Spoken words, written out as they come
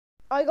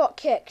I got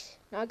kicked.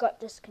 I got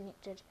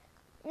disconnected.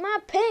 My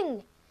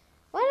ping.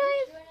 Why do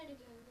I? Join it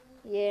again.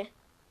 Yeah.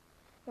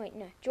 Wait,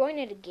 no. Join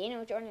it again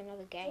or join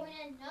another game? Join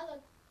another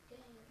game.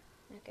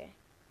 Okay.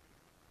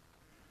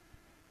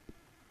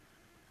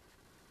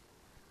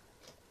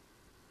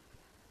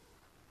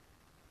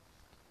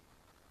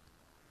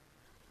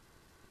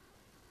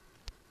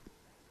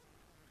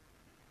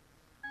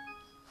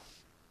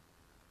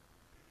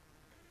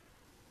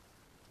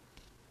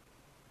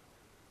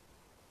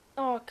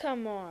 Oh,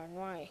 come on.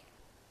 Why?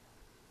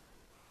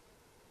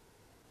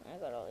 I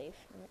gotta leave.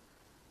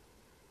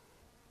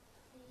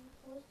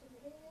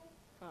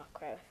 Oh,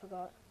 crap. I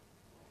forgot.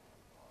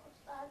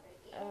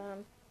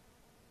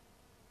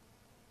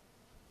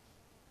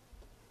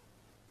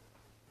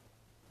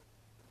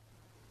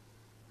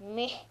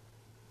 Meh.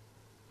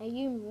 Are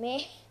you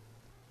meh?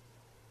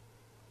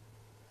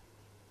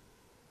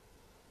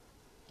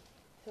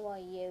 Who are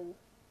you?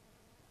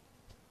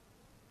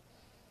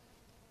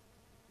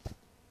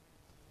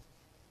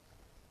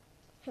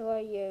 Who are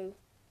you?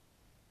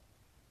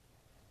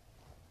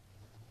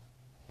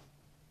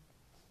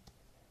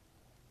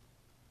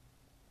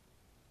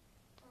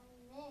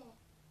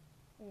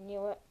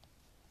 Knew it.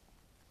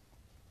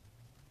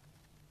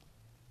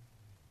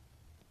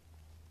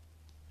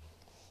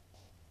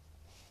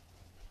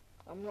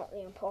 I'm not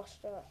the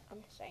imposter.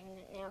 I'm saying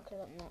it now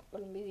because I'm not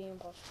going to be the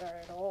imposter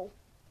at all.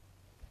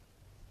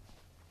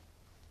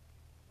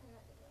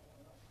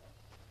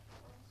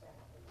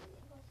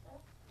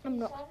 I'm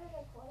not.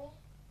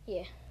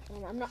 Yeah,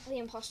 I'm not the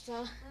imposter.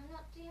 I'm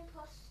not the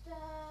imposter.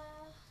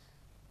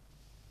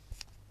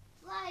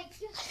 Like,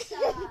 just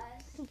does.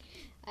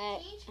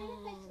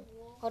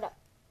 Hold up.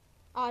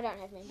 Oh, I don't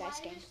have any base Why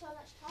game. do so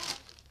much time?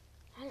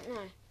 I don't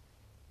know.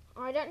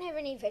 I don't have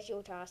any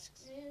visual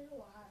tasks. Neither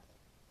do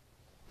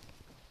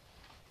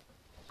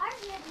I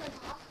read my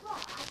taskbar. I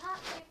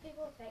can't give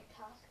people fake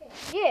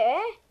tasks.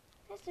 Yeah,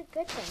 that's a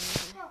good thing.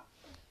 Isn't it? Oh,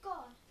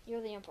 God.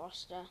 You're the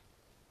imposter.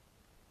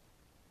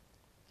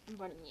 I'm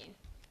voting you.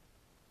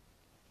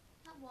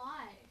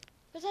 Why?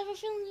 Because I have a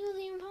feeling you're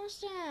the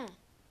imposter. I'm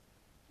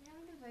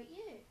going to vote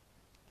you.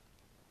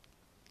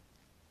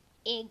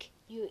 Egg.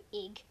 You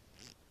egg.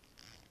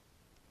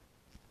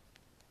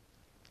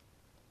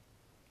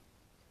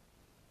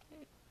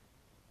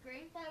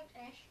 Green faked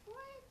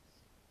asteroids?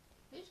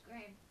 Who's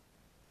green?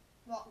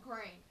 What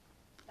green?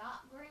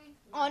 Dark green?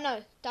 Oh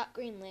no, dark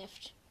green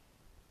left.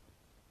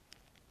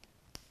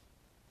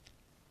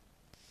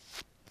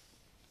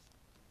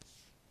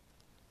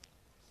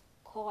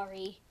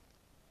 Corey.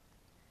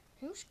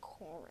 Who's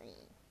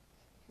Corey?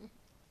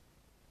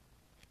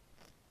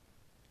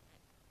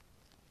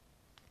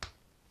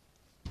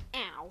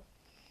 Ow.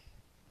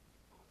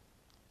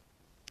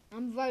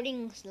 I'm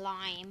voting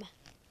slime.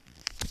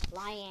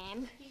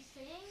 Slime. You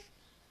see?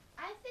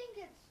 I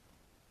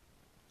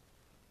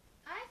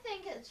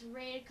think it's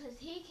red because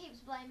he keeps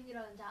blaming it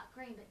on dark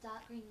green, but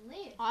dark green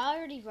left. I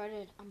already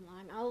voted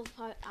lime. I'll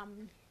vote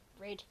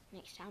red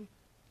next time.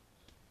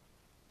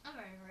 I'm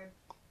voting red.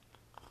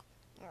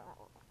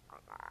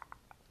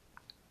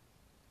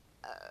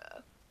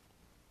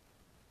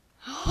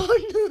 Oh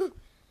no!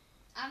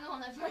 I'm the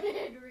one that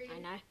voted red. I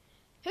know.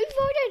 Who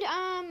voted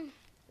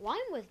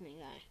lime with me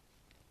though?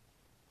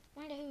 I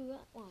wonder who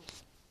that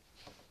was.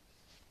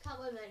 Can't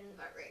believe they didn't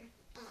vote red.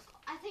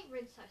 I think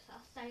red's so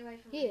sus. Stay away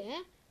from red.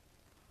 Yeah.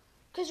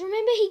 Because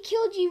remember he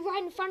killed you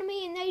right in front of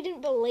me and they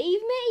didn't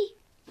believe me?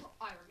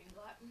 I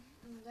remember that.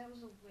 That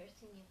was the worst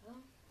thing ever.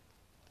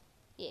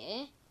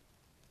 Yeah.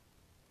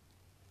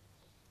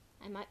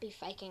 I might be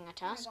faking a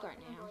task right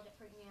now. That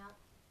freaked me out.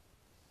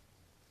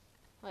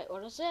 Wait,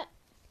 what is it?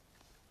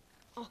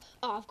 Oh,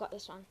 I've got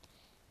this one.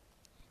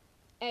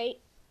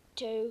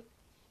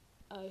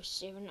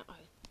 82070.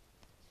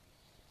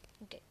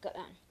 Okay, got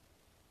that.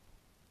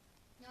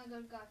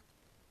 No, go.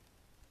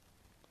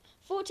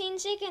 14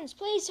 seconds,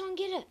 please, someone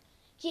get it.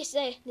 Yes,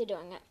 they're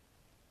doing it.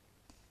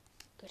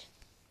 Good.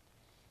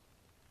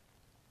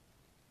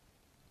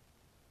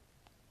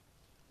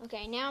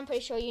 Okay, now I'm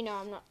pretty sure you know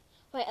I'm not.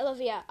 Wait,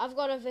 Olivia, I've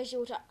got a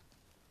visual task.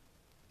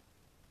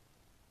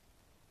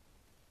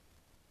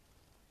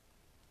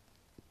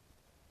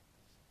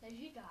 Did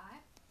you die?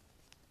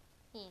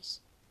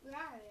 Yes. Where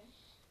are you?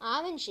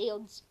 I'm in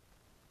shields.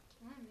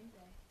 Why am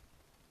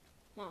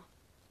I?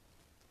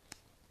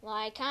 Well,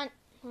 I can't.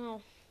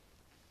 Well,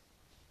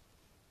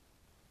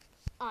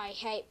 I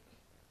hate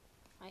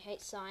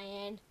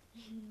Cyan.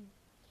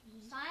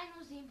 Cyan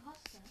was the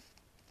imposter.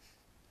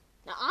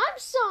 Now I'm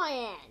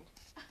Cyan.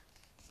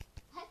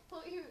 I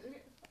thought you.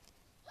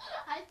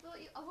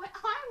 Oh, wait,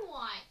 I'm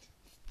white.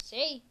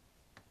 See,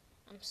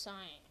 I'm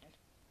Cyan.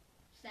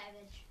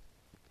 Savage.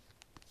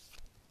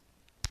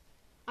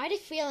 I had a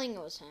feeling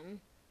it was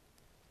him.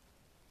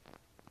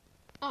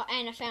 Oh,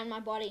 and I found my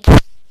body.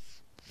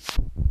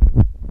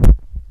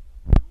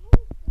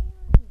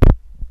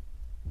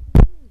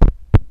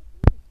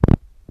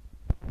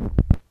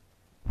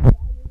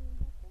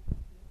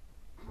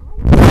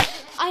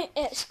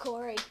 It's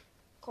Corey.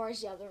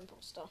 Corey's the other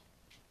imposter.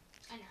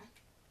 I know.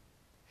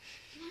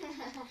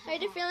 I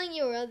had a feeling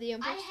you were the I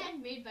imposter.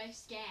 had made my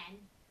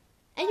scan.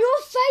 And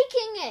you're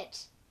faking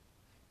it.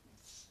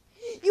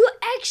 You're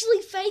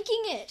actually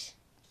faking it.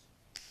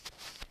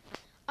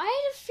 I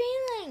had a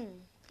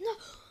feeling. No.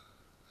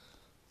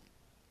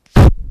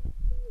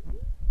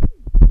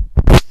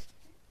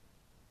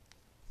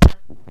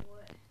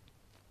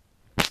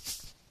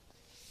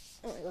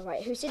 Oh my god,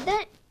 right, who said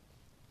that?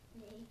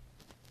 Me.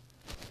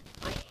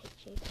 I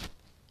hate you.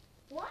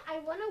 What? I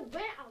wanna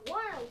win. I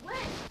wanna win.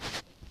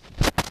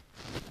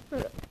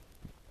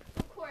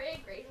 Corey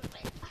agrees with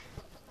me.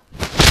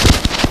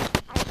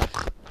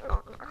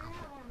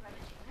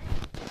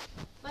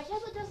 My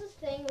tablet does this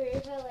thing where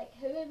if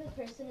whoever the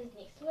person is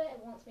next to it, it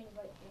wants me to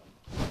vote for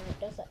them. It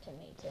does that to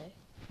me too.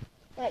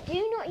 Like, do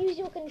you not use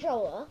your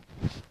controller?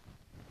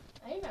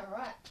 I ain't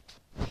right.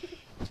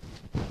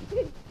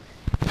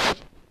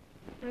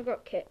 I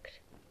got kicked.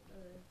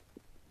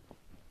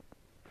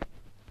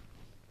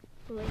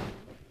 I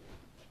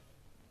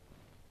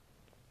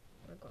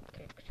got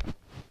kicked.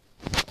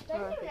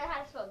 Don't even know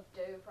how to spell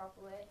do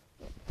properly.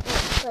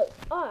 So,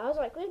 I was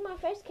like, where'd my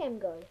face cam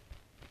go?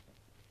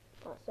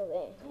 Oh, it's still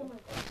there. Oh my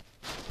god.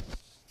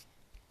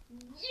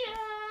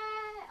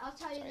 Yeah! I'll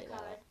tell you Sorry the about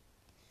code.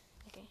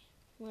 Okay,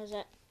 what is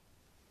that?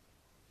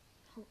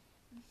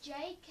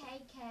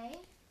 JKK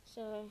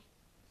So,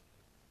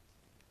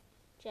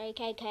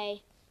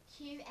 JKK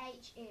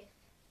QHF.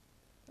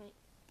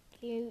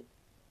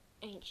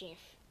 QHF.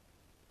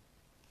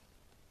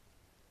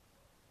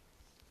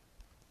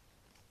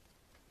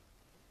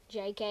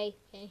 JK.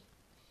 Okay.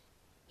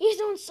 He's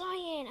on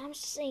cyan. I'm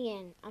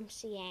cyan. I'm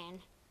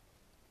cyan.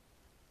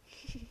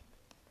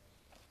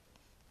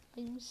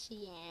 I'm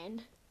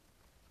cyan.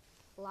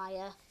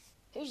 Liar.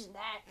 Who's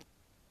that?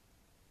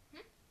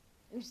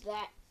 Who's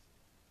that?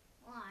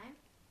 Lime.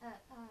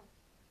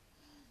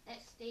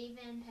 That's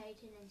Stephen,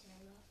 Peyton, and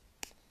Taylor.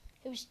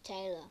 Who's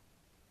Taylor?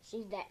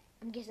 She's that.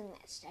 I'm guessing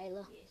that's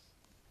Taylor. Yes.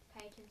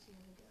 Peyton's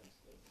another girl,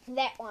 Stephen.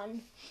 That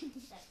one.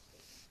 That's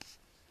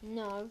Stephen.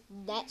 No,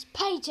 that's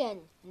Peyton.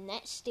 And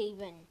that's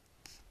Stephen.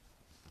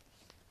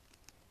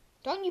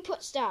 Don't you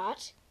put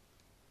start?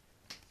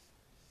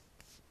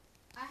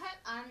 I hope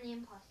I'm the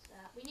imposter.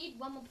 We need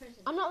one more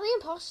person. I'm not the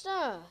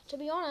imposter. To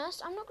be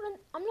honest, I'm not the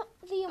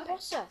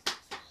imposter.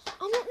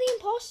 I'm not the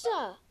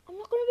imposter. I'm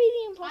not gonna be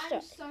the imposter.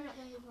 I'm so not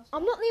the imposter.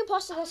 I'm not the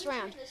imposter this I'm gonna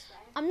round. turn this way.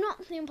 I'm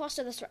not the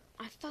imposter this round.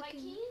 I Like, fucking.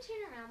 can you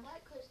turn around,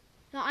 like, cause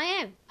No, I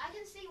am. I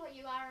can see what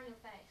you are on your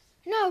face.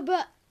 No,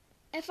 but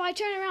if I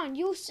turn around,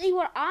 you'll see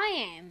what I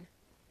am.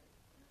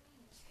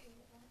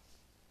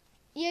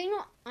 Yeah, you're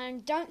not. I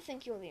don't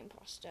think you're the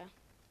imposter.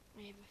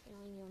 I have a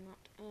feeling you're not.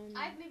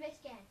 I've moved my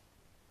scan.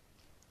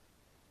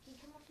 Can you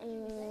come off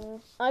and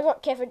do I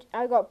got cabbage.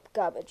 I got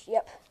garbage.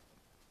 Yep.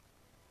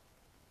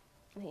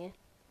 I'm here.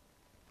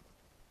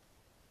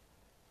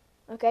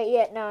 Okay.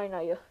 Yeah. No, I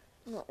know you.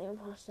 I'm not the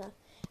imposter.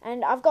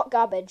 And I've got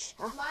garbage.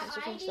 My once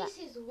you ID finish that.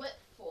 says whip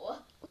 4.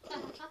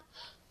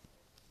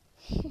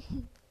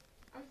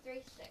 I'm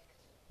 3-6.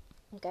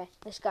 Okay,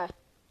 let's go.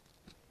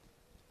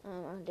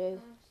 I'm stuck.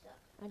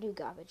 I do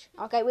garbage.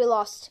 Okay, we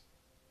lost.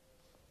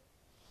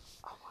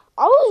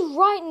 I was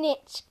right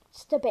next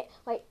to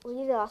Were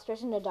you the last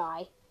person to die?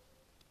 I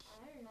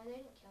don't know, they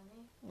didn't kill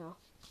me. No.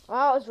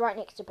 Well, I was right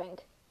next to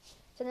Pink.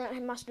 So then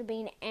it must have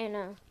been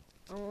Anna.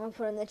 I'm going to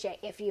put in the chat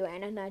if you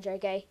Anna. No,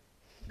 JK.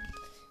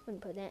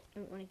 Wouldn't put that. I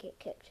don't want to get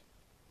kicked.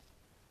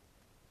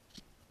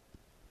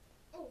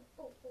 Oh,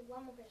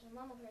 one more person.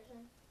 One more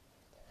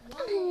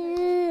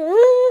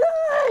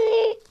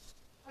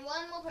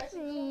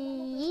person.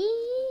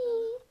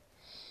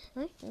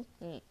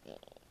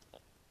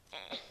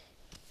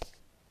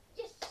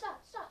 Yes,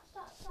 stop.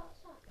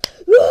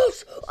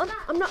 Yes!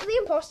 I'm not the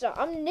imposter.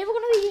 I'm never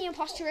going to be the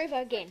imposter ever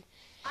again.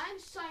 I'm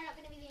so not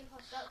going to be the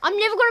imposter. I'm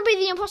never going to be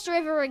the imposter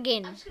ever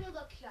again. I'm just going to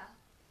look here.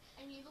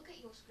 And you look at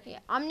your screen. Yeah,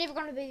 I'm never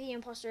going to be the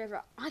imposter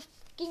ever. I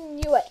fucking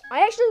knew it.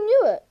 I actually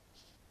knew it.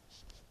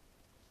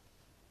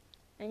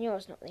 And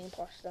yours not the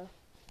imposter.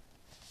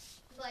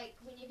 Like,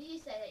 whenever you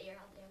say that you're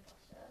not the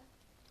imposter.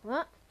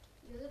 What?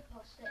 You're the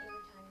imposter every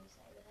time you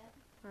say that.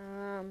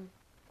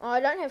 Oh, I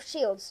don't have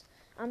shields.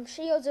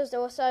 Shields is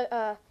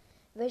also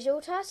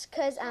visual task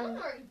because Someone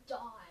already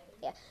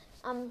died.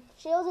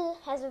 shields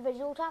has a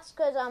visual task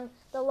because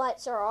the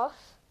lights are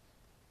off.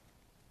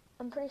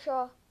 I'm pretty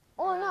sure.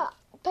 Oh no,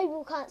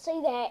 people can't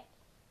see that.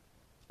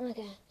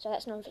 Okay, so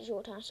that's not a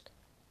visual task.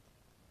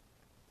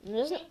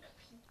 Isn't it?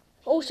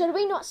 Oh, should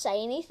we not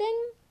say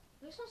anything?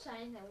 Let's not say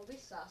anything. We'll be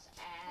sus as.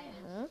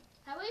 Uh-huh.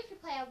 How about if we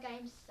play our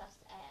game sus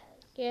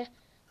as? Yeah.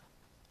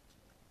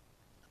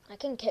 I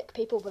can kick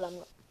people, but I'm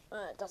not.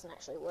 It doesn't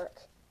actually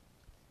work.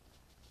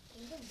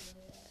 You can do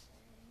that.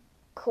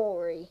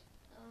 Corey.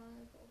 Go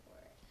for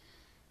it.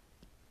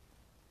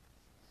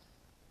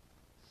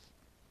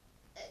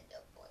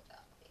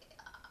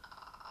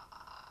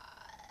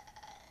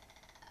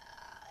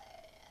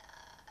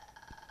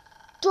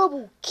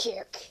 Double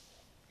kick.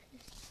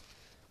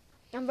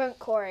 I'm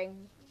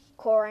voting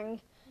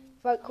Corey.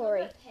 Vote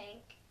Corey.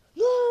 Pink.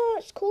 No,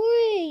 it's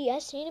Corey. I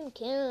seen him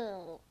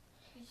kill.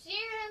 You see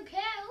him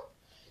kill?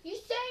 You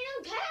staying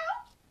on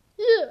cow?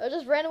 Yeah, I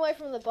just ran away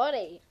from the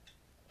body.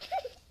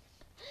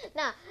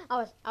 Nah,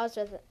 I was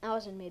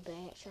in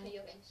mid-bay actually.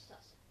 You're getting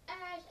sus. I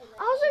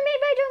was in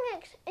mid-bay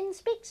doing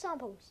inspect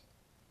samples.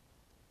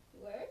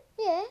 You were?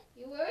 Yeah.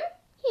 You were?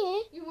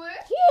 Yeah. You were?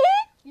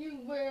 Yeah. You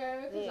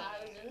were, because Yeah. I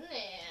was in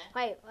there.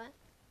 Wait, what?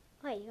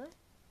 Wait, you were?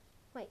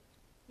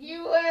 You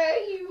were,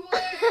 you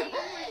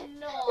were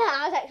No, not.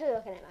 I was actually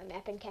looking at my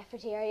map in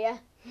cafeteria.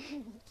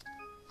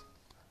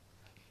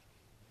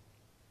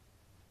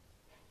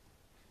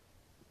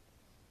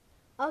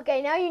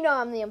 Okay, now you know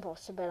I'm the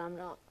imposter, but I'm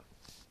not.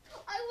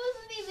 I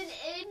wasn't even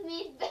in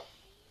mid-bay.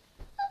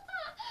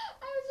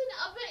 I was in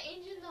upper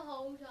engine the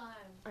whole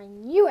time. I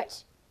knew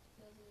it.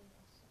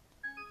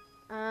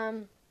 Do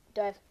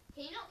I have...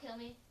 Can you not kill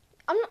me?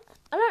 I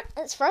don't,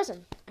 it's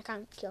frozen. I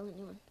can't kill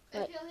anyone. If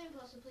Wait. you're the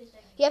imposter, please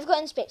don't kill me. You have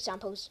got inspect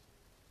samples.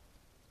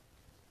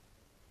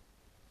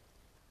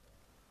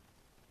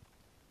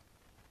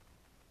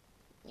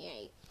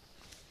 Yay.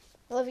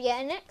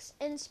 Olivia, next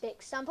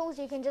inspect samples,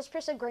 you can just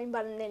press a green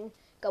button and then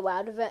go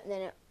out of it and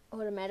then it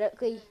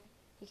automatically,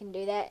 you can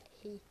do that.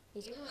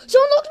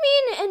 Someone locked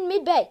me in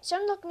mid-bay.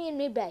 Someone locked me in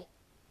mid-bay.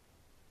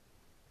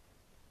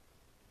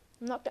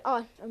 I'm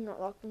not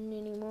locked in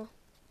anymore.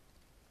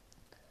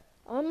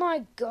 Oh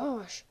my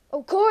gosh.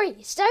 Oh,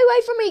 Corey, stay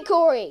away from me,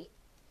 Corey.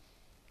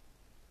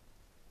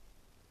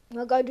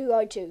 I'll go do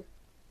O2.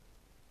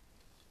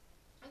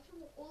 I can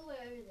walk all the way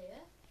over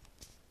there.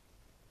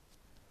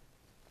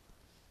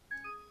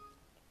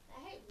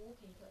 I hate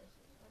walking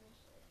places,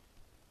 honestly.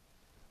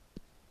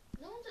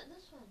 No one's at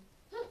this one.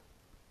 Huh.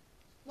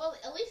 Well,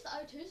 at least the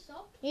O2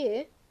 stopped.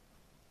 Yeah.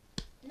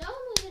 No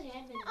one was in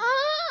admin.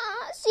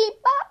 Ah, see,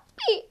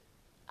 papi.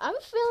 I'm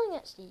feeling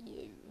it's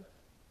you.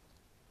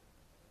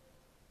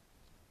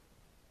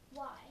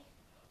 Why?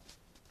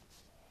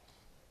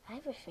 I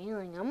have a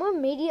feeling I'm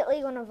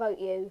immediately going to vote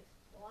you.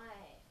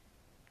 Why?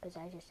 Because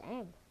I just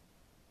am.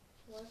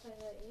 What if I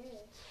vote you?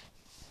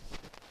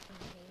 I'm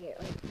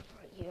immediately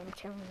vote you, I'm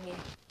telling you.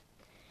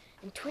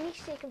 In 20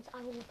 seconds,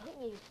 I will vote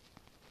you.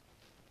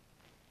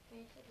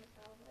 20 seconds,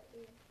 I'll vote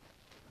you.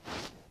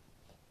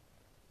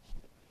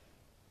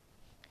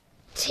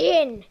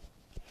 10,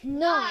 9,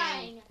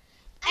 9,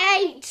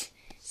 8,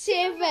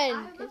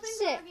 7,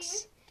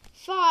 6,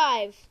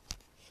 5,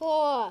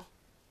 4,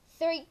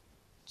 3,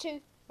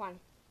 2, 1.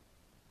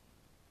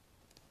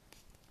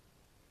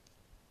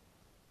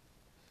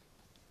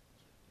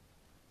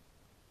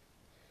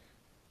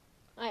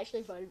 I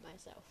actually voted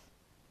myself.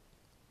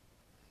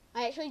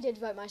 I actually did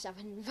vote myself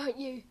and vote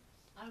you.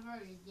 I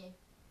voted you.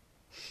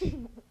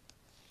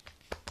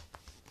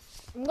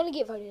 I'm gonna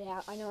get voted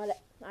out. I know it.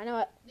 I know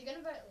it. You're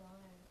gonna vote live.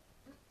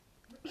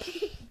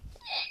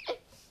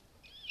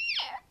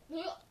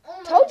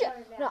 Told you.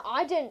 No,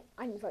 I didn't.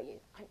 I didn't vote you.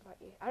 I didn't vote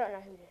you. I don't know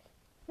who did.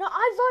 No,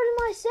 I voted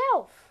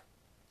myself.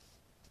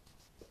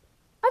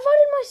 I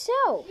voted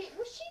myself.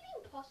 Was she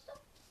the imposter?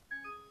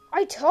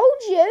 I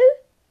told you.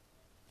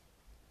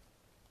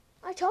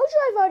 I told you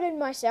I voted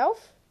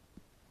myself.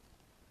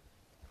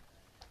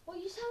 Well,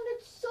 you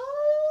sounded so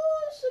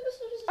super.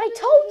 I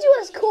told you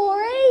it's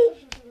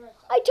Corey.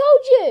 I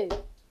told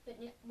you. But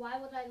why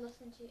would I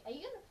listen to you? Are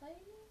you gonna play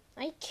again?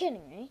 Are you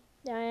kidding me?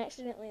 Did I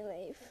accidentally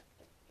leave?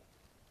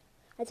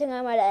 I think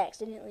I might have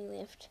accidentally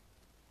left.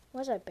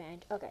 Was I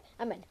banned? Okay,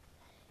 I'm in.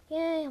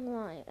 Yay, I'm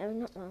lying. I'm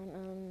not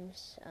lying. We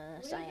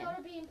Cyan.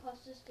 gotta be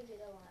imposters to be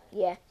the liar.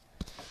 Yeah.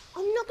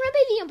 I'm not gonna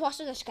be the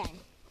imposter this game.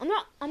 I'm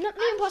not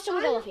the imposter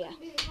with Olivia.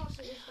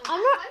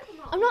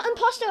 I'm not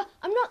imposter.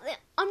 I'm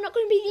not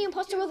gonna be the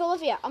imposter with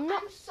Olivia. I'm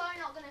I'm so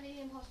not gonna be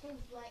the imposter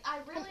with Blake. I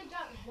really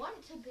don't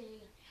want to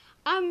be.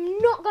 I'm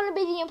not gonna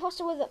be the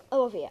imposter with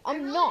Olivia. I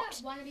really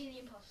don't want to be the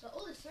imposter.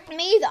 Oh, there's 3.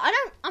 Me either.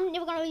 I'm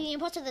never gonna be the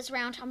imposter this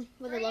round. I'm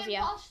with 3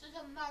 Olivia. imposters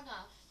among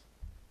us.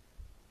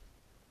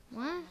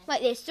 What?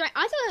 Wait, there's 3.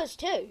 I thought there was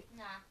 2.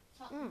 Nah,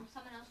 someone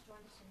else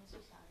joined as soon as we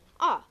started.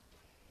 Oh.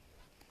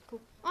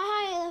 Cool. Oh,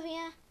 hi,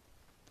 Olivia.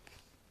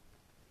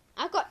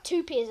 I've got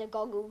 2 pairs of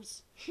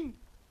goggles. You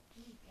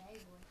gay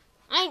boy.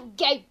 I ain't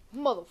gay,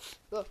 motherfucker.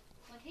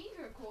 Like, he's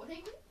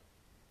recording.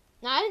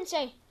 No, I didn't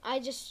say. I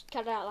just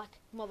cut it out like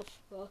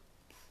motherfucker.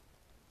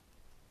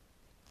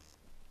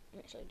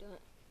 Actually do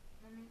it.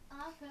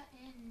 Upper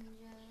engine.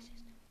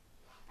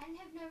 I didn't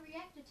have no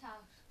reactor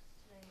tasks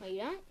today. Oh, you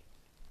don't?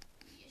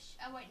 Yes.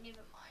 Oh wait,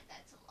 never mind.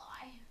 That's a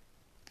lie.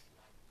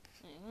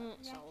 That's a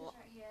Reactor's lot.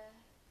 right here.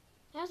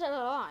 How's that a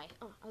lie?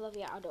 Oh,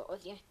 Olivia, I'll do it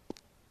with you.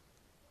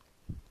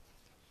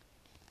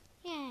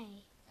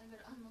 Yay. I'm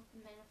gonna unlock the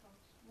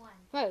manifolds. 1.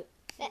 Whoa.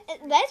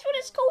 That's what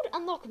it's called?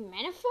 Unlock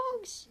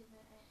manifolds? 7,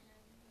 8,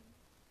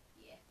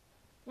 9, 10. Yeah.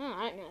 No,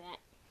 I don't know that.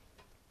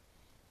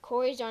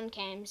 Corey's on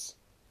cams.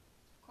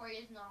 Corey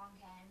is not on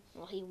cams.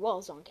 Well, he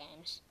was on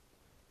cams.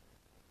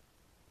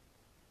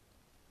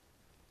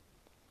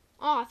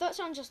 Oh, I thought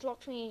someone just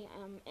locked me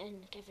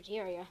in the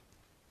cafeteria.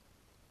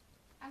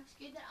 I'm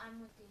scared that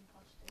I'm with the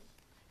imposters.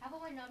 How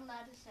about we're not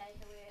allowed to say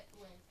who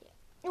we're with?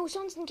 No,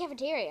 someone's in the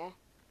cafeteria.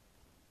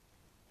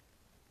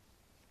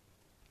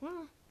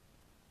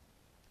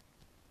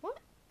 What?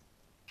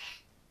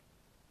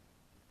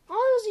 Oh,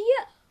 it was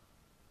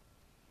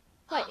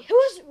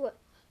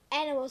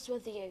was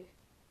with you.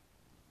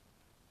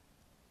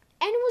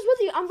 Anna was with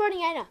you. I'm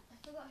voting Anna. I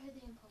forgot who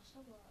the imposter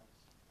was.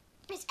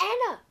 It's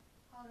Anna.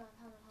 Hold on.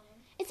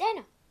 It's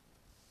Anna.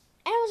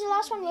 Anna was the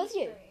last one with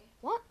you.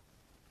 What?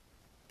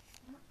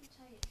 I'm not gonna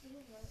tell you. Who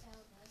wrote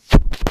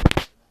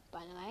Albert?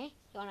 By the way,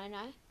 you wanna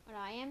know what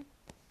I am?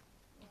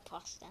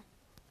 Imposter.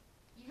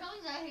 You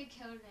don't know who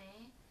killed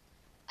me.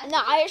 No,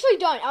 I actually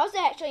don't. I was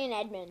actually an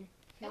admin.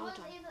 It was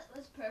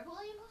Purple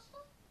the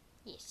imposter?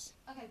 Yes.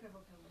 Okay,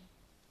 Purple killed me.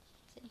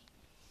 See?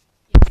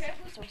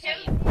 Purple So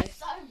killed me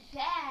so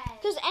bad.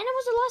 Because Anna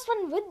was the last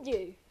one with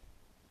you.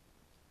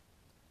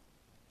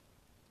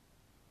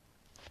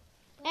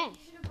 Well, you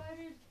should have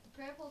voted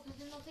Purple because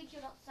then they'll think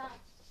you're not sus.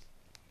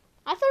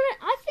 I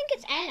think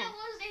it's Anna. Anna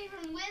wasn't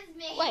even with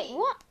me. Wait,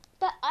 what?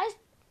 But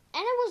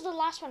Anna was the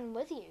last one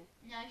with you.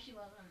 No, she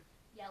wasn't.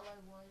 Yellow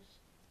was.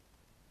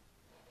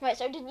 Wait,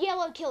 so did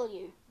Yellow kill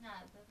you? No,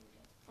 Purple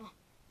did.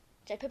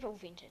 So Purple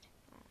vented.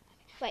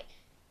 Wait,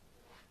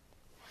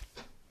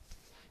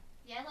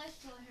 Yellow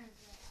saw her in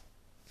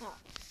red.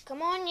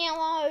 come on,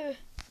 Yellow.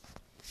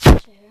 So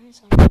who's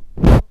gonna...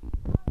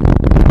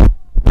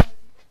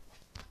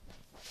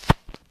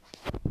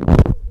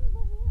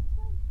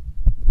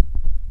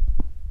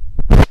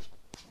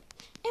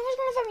 Everyone's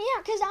gonna vote me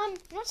out because I'm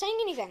not saying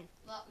anything.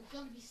 Well, we've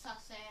got to be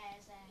sus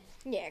as.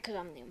 Yeah, because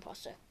I'm the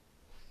imposter.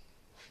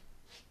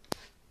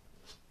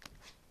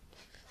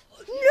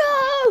 No! Is he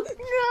No!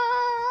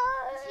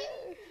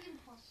 the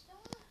imposter?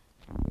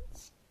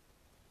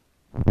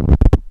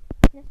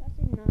 Yes, I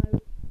said no.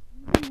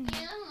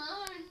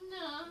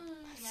 No.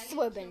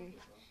 Swibbin.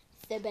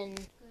 Siban.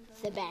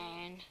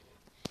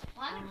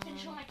 Well, I'm going to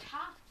finish all my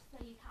tasks so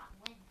you can't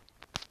win.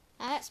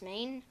 That's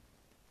mean.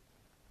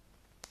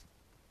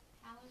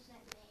 How is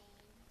that mean?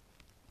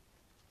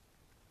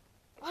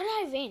 Why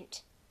did I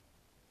vent?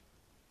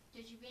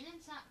 Did you win in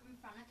front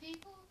of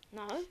people?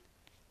 No. Good.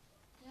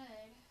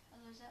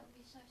 Otherwise that would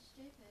be so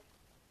stupid.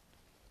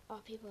 Oh,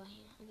 people are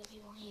here. Other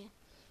people are here.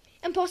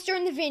 Imposter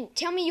in the vent.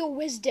 Tell me your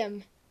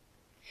wisdom.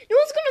 No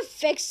one's gonna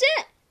fix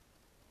it.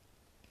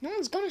 No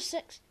one's gonna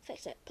fix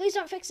it. Please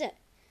don't fix it.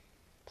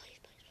 Please.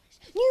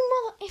 You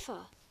mother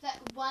effer. That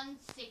 1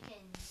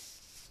 second.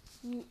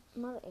 You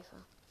mother effer.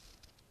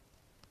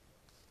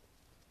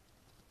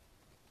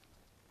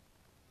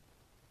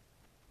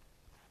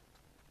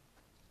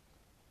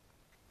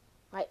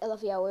 Right,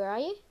 Olivia, where are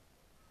you?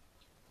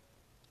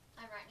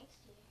 I'm right next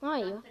to you. Where are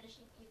I'm you?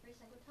 finishing every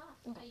single task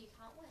Okay. so you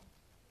can't win.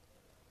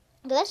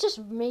 But that's just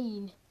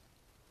mean.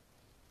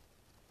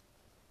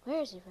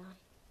 Where is everyone?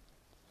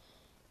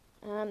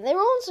 They're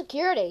all in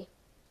security.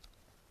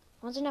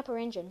 One's in upper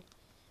engine.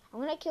 I'm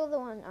gonna kill the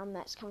one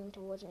that's coming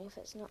towards me if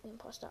it's not the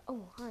imposter.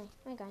 Oh, hi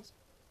guys.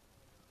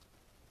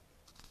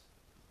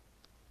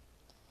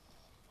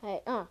 Hey,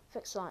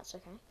 fix lights,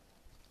 okay.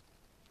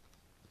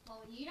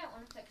 Well, you don't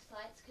want to fix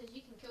lights because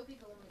you can kill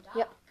people in the dark.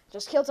 Yep.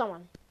 Just killed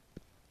someone.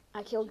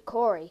 I killed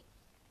Corey.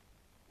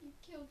 You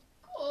killed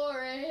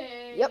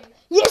Corey. Yep.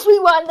 Yes, we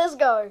won. Let's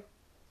go.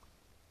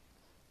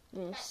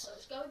 Right, Yes. so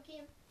let's go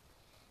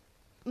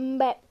again.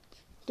 But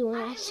do I'm I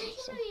going say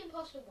to so? be the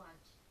imposter once.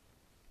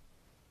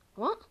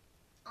 What?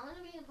 I'm going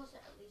to be the imposter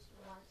at least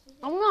once.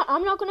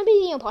 I'm not gonna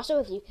be the imposter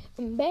with you.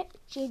 Bet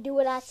you do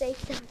what I say.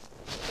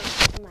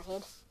 In my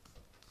head.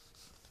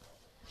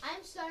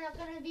 I'm so not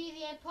going to be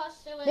the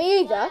imposter with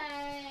Me either.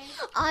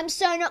 Blake. I'm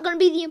so not gonna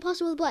be the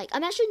imposter with Blake.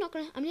 I'm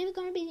never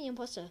gonna be the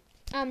imposter.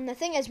 The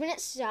thing is, when it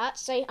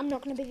starts, say I'm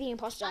not gonna be the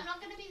imposter. I'm not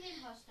going to be the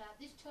imposter.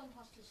 There's 2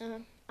 imposters.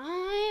 I'm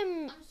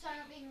I'm so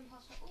not being the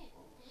imposter.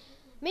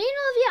 Me and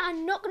Olivia are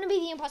not gonna be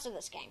the imposter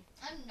this game.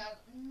 I'm not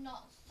going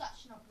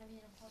to be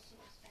the imposter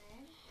this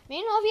game. Me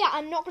and Olivia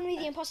are not gonna be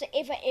the imposter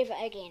ever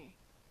again.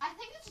 I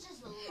think it's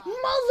just luck.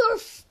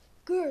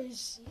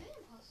 Motherfuckers! Are you the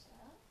imposter?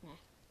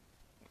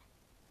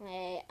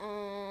 Wait, do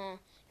I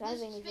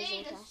have any This visual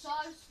speed is tasks? so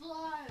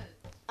slow.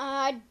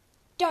 I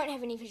don't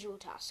have any visual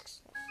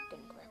tasks. They're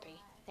fucking crappy.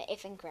 They're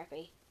effing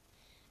crappy.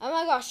 Oh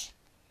my gosh.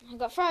 I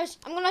got froze.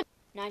 I'm gonna...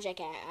 No, JK,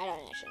 I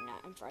don't actually know.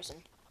 I'm frozen.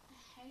 I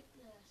hate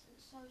this.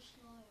 It's so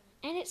slow.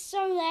 And it's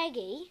so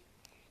laggy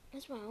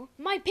as well.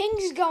 My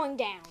ping's going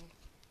down.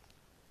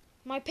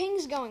 It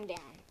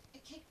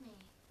kicked me.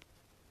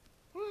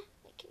 What?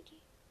 It killed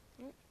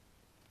you.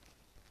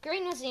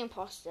 Green was the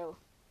imposter.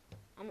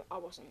 I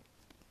wasn't.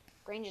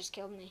 Green just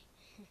killed me.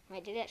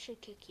 Wait, did it actually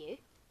kick you?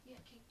 Yeah,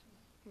 it kicked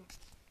me.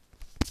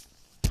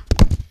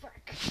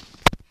 Frick.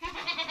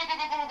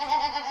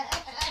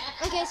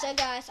 Okay, so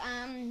guys,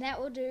 that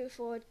will do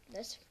for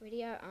this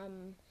video.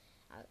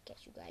 I'll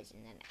catch you guys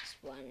in the next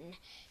one.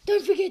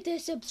 Don't forget to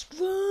subscribe.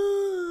 Now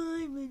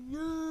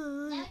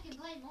I can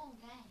play more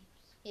games.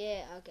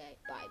 Yeah, okay.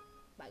 Bye.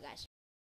 Bye, guys.